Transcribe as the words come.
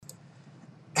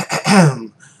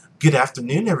Good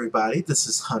afternoon, everybody. This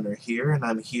is Hunter here, and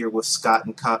I'm here with Scott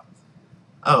and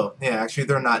Oh, yeah, actually,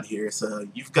 they're not here, so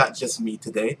you've got just me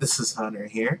today. This is Hunter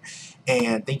here,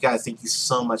 and thank you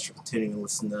so much for continuing to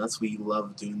listen to us. We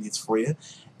love doing these for you,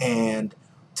 and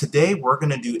today we're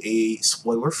going to do a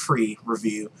spoiler-free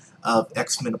review of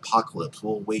X-Men Apocalypse.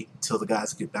 We'll wait until the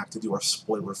guys get back to do our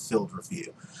spoiler-filled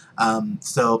review.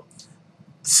 So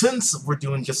since we're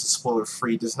doing just a spoiler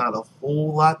free, there's not a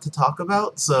whole lot to talk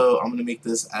about, so I'm going to make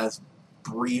this as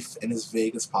brief and as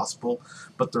vague as possible,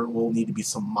 but there will need to be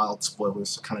some mild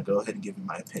spoilers to kind of go ahead and give you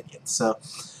my opinion. So,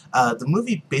 the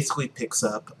movie basically picks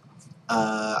up,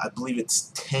 I believe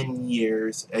it's 10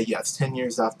 years, it's 10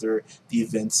 years after the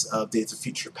events of Days of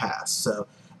Future Past. So,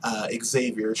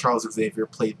 Charles Xavier,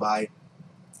 played by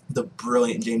the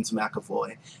brilliant James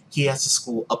McAvoy. He has the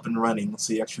school up and running,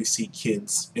 so you actually see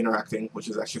kids interacting, which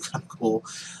is actually kind of cool.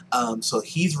 So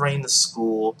he's running the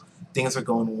school, things are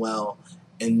going well,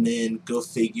 and then go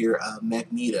figure,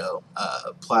 Magneto,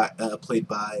 played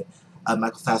by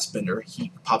Michael Fassbender,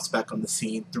 he pops back on the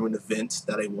scene through an event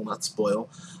that I will not spoil.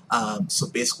 So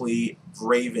basically,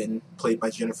 Raven, played by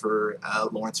Jennifer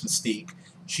Lawrence Mystique,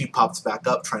 she pops back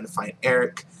up trying to find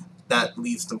Eric. That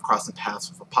leads them crossing paths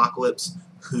with Apocalypse,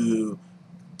 who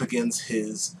begins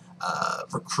his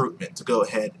recruitment to go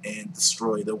ahead and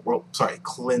destroy the world,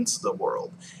 cleanse the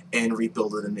world and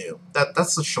rebuild it anew.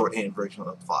 That's the shorthand version of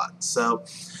the plot. So,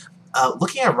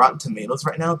 looking at Rotten Tomatoes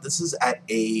right now, this is at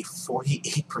a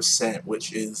 48%,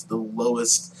 which is the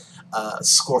lowest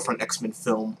score for an X-Men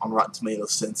film on Rotten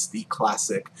Tomatoes since the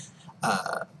classic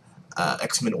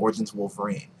X-Men Origins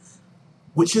Wolverine.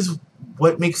 Which is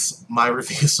what makes my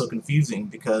review so confusing,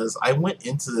 because I went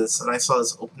into this and I saw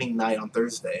this opening night on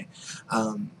Thursday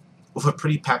with a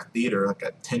pretty packed theater, like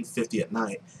at 10:50 at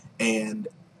night, and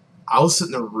I was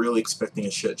sitting there really expecting a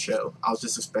shit show. I was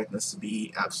just expecting this to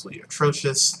be absolutely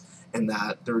atrocious and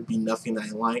that there would be nothing that I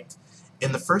liked.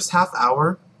 In the first half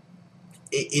hour,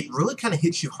 it really kind of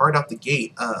hits you hard out the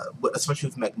gate, especially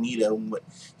with Magneto and what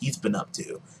he's been up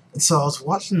to. And so I was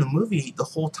watching the movie the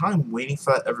whole time, waiting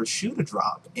for that ever shoe to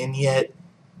drop, and yet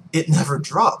it never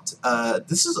dropped.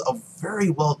 This is a very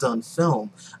well done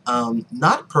film.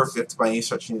 Not perfect by any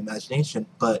stretch of the imagination,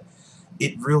 but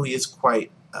it really is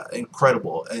quite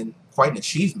incredible and quite an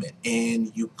achievement.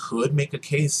 And you could make a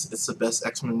case it's the best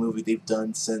X-Men movie they've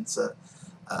done since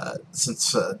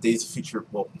Days of Future,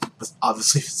 well,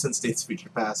 obviously since Days of Future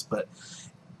Past, but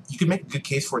you can make a good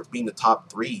case for it being the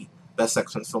top 3 best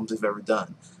X-Men films they've ever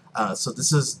done. So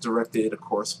this is directed, of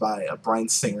course, by Bryan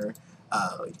Singer,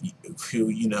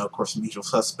 who, of course, from Usual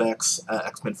Suspects,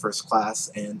 X-Men First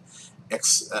Class, and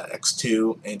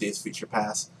X2, and Days of Future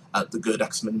Past, the good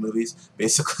X-Men movies,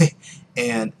 basically.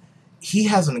 And he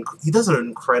does an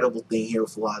incredible thing here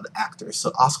with a lot of the actors.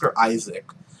 So Oscar Isaac,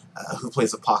 who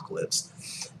plays Apocalypse,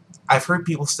 I've heard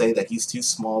people say that he's too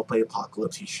small to play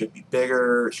Apocalypse. He should be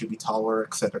bigger, should be taller,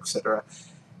 etc., etc.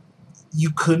 You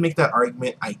could make that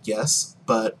argument, I guess,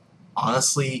 but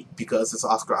honestly, because it's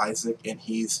Oscar Isaac and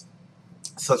he's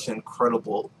such an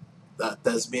incredible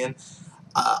thespian,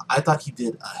 I thought he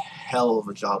did a hell of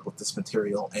a job with this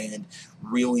material and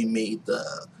really made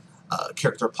the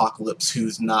character Apocalypse,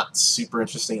 who's not super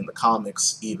interesting in the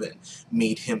comics even,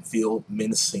 made him feel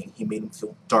menacing. He made him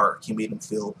feel dark. He made him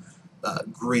feel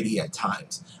gritty at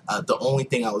times. The only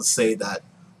thing I would say that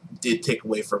did take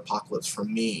away for Apocalypse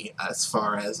from me, as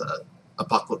far as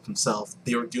Apocalypse himself,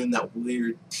 they were doing that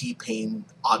weird T-Pain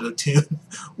auto-tune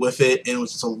with it, and it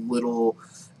was just a little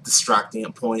distracting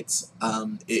at points.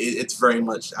 It's very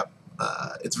much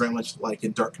like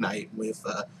in Dark Knight with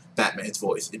Batman's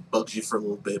voice. It bugs you for a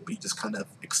little bit, but you just kind of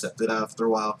accept it after a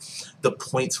while. The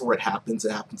points where it happens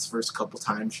the first couple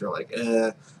times, you're like,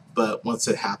 but once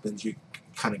it happens, you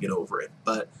kind of get over it.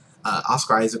 But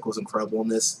Oscar Isaac was incredible in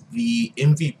this. The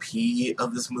MVP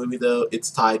of this movie, though, it's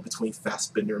tied between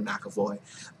Fassbender and McAvoy.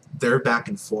 Their back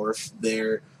and forth,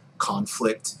 their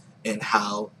conflict, and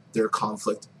how their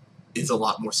conflict is a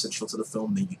lot more central to the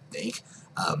film than you think.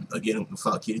 Again,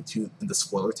 without getting too into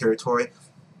spoiler territory,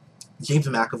 James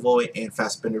McAvoy and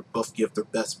Fassbender both give their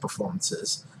best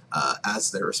performances as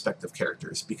their respective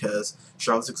characters, because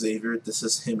Charles Xavier, this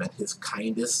is him at his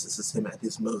kindest, this is him at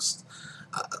his most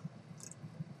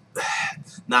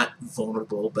not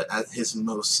vulnerable, but at his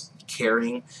most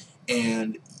caring,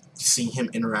 and seeing him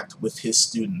interact with his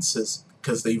students,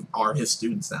 because they are his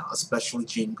students now, especially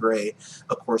Jean Grey,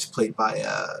 of course, played by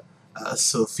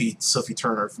Sophie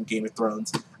Turner from Game of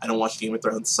Thrones. I don't watch Game of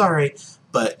Thrones, sorry,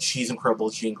 but she's incredible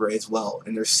as Jean Grey as well,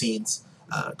 and their scenes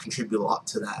contribute a lot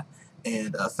to that.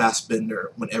 And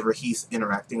Fassbender, whenever he's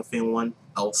interacting with anyone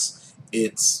else,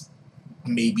 it's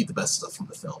maybe the best stuff from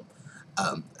the film.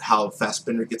 How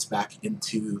Fassbender gets back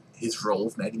into his role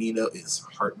of Magneto is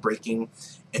heartbreaking,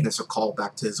 and there's a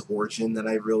callback to his origin that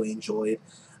I really enjoyed.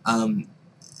 Um,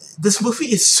 this movie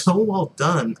is so well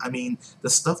done. I mean, the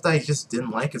stuff that I just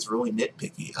didn't like is really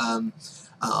nitpicky. I'm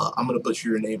gonna butcher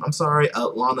your name. I'm sorry.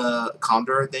 Lana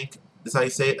Condor, I think is how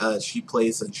you say it. She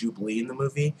plays a Jubilee in the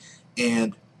movie,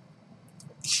 and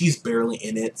she's barely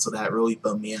in it, so that really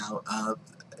bummed me out.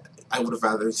 I would have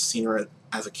rather seen her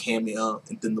as a cameo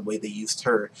than the way they used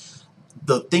her.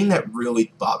 The thing that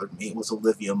really bothered me was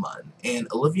Olivia Munn, and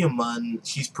Olivia Munn,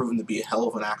 she's proven to be a hell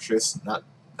of an actress, not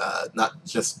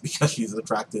just because she's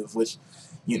attractive, which,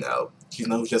 you know, she's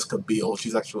no Jessica Biel.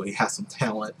 She's actually has some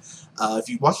talent. If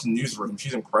you watch the Newsroom,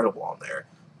 she's incredible on there.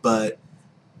 But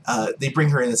they bring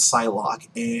her in as Psylocke,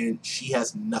 and she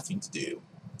has nothing to do.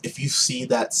 If you see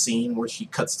that scene where she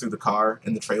cuts through the car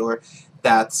in the trailer,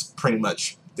 that's pretty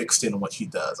much the extent of what she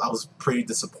does. I was pretty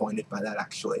disappointed by that,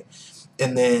 actually.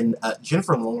 And then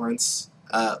Jennifer Lawrence,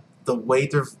 the way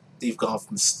they've gone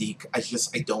from Mystique,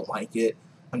 I don't like it.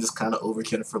 I'm just kind of over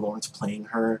Jennifer Lawrence playing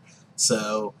her.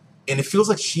 So, and it feels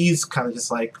like she's kind of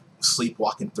just like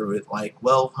sleepwalking through it. Like,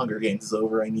 well, Hunger Games is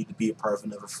over. I need to be a part of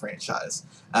another franchise.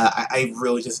 I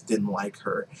really just didn't like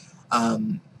her.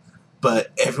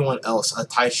 But everyone else,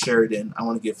 Ty Sheridan, I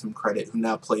want to give him credit, who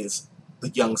now plays the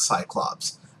young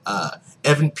Cyclops.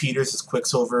 Evan Peters is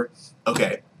Quicksilver.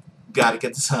 Okay, gotta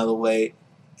get this out of the way.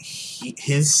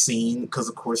 His scene, because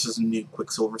of course there's a new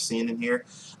Quicksilver scene in here,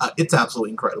 it's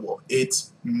absolutely incredible.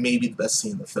 It's maybe the best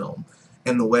scene in the film.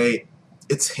 And the way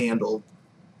it's handled,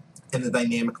 and the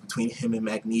dynamic between him and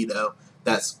Magneto,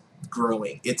 that's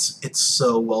growing. It's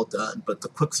so well done. But the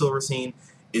Quicksilver scene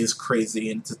is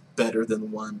crazy, and it's better than the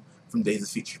one from Days of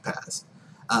Future Past.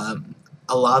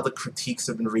 A lot of the critiques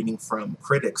I've been reading from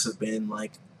critics have been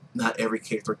like, not every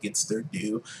character gets their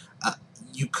due.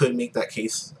 You could make that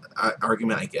case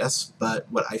argument, I guess, but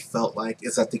what I felt like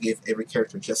is that they gave every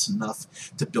character just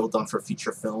enough to build on for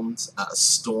future films.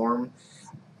 Storm,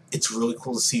 it's really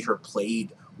cool to see her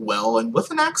played well and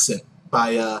with an accent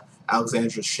by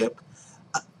Alexandra Shipp.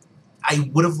 I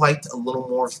would have liked a little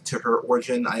more to her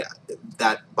origin.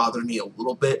 That bothered me a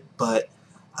little bit, but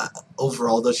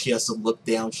overall, though, she has to look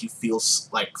down. She feels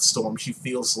like Storm. She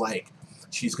feels like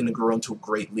she's going to grow into a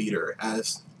great leader.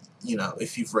 As you know,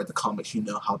 if you've read the comics, you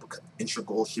know how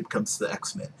integral she becomes to the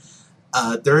X-Men.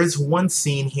 There is one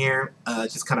scene here,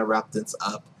 just kind of wrap this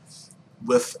up,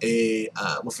 with a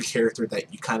character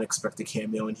that you kind of expect a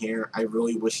cameo in here. I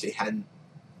really wish they hadn't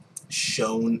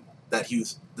shown that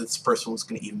this person was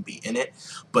going to even be in it,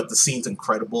 but the scene's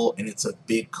incredible, and it's a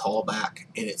big callback,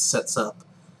 and it sets up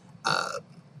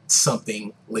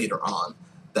something later on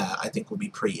that I think will be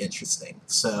pretty interesting.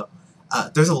 So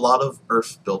there's a lot of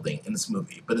Earth building in this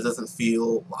movie, but it doesn't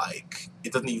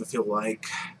even feel like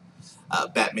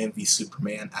Batman v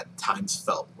Superman at times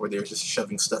felt, where they're just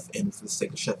shoving stuff in for the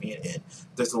sake of shoving it in.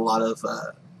 There's a lot of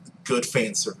good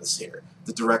fan service here.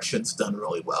 The direction's done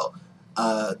really well.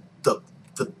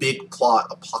 The big plot,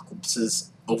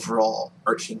 Apocalypse's overall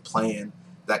arching plan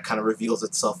that kind of reveals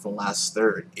itself in the last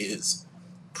third, is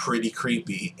pretty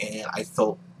creepy, and I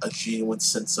felt a genuine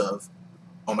sense of,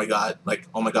 oh my god, like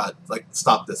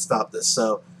stop this.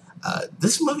 So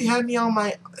this movie had me on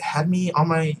the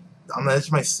edge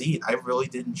of my seat. I really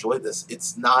did enjoy this.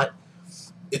 It's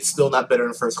still not better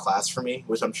than First Class for me,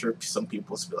 which I'm sure some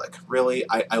people will be like, really?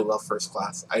 I love First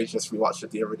Class. I just rewatched it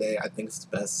the other day. I think it's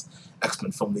the best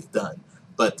X-Men film they've done.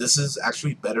 But this is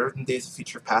actually better than Days of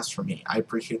Future Past for me. I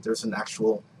appreciate there's an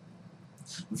actual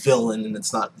villain, and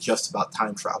it's not just about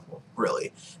time travel,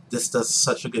 really. This does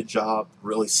such a good job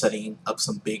really setting up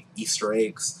some big Easter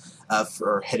eggs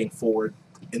for heading forward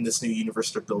in this new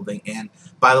universe they're building. And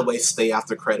by the way, stay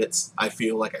after credits. I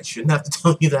feel like I shouldn't have to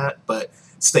tell you that, but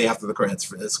stay after the credits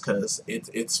for this, because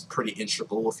it's pretty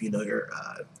integral if you know your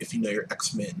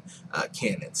X-Men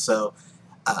canon. So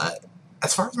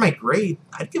as far as my grade,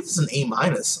 I'd give this an A-.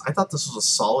 I thought this was a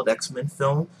solid X-Men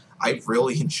film. I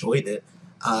really enjoyed it.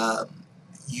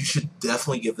 You should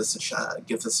definitely give this a shot.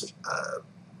 Give this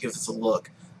a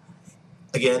look.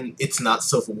 Again, it's not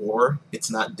Civil War,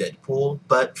 it's not Deadpool,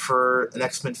 but for an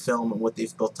X-Men film and what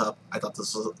they've built up, I thought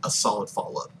this was a solid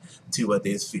follow-up to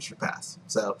Days of Future Past.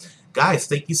 So, guys,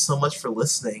 thank you so much for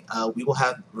listening. We will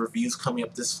have reviews coming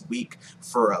up this week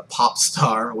for Pop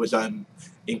Star, which I'm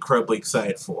incredibly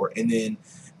excited for, and then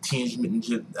Teenage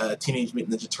Mutant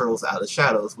Ninja Turtles Out of the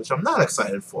Shadows, which I'm not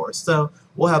excited for. So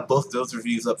we'll have both those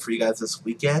reviews up for you guys this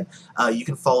weekend. You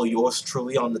can follow yours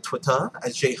truly on the Twitter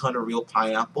at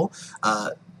JHunterRealPineapple.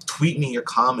 tweet me your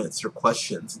comments, your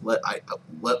questions. Let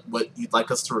what you'd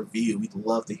like us to review. We'd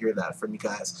love to hear that from you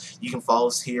guys. You can follow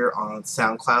us here on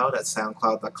SoundCloud at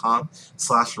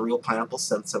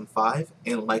soundcloud.com/TheRealPineapple775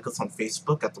 and like us on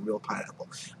Facebook at The Real Pineapple.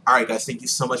 All right, guys, thank you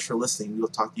so much for listening. We will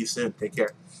talk to you soon. Take care.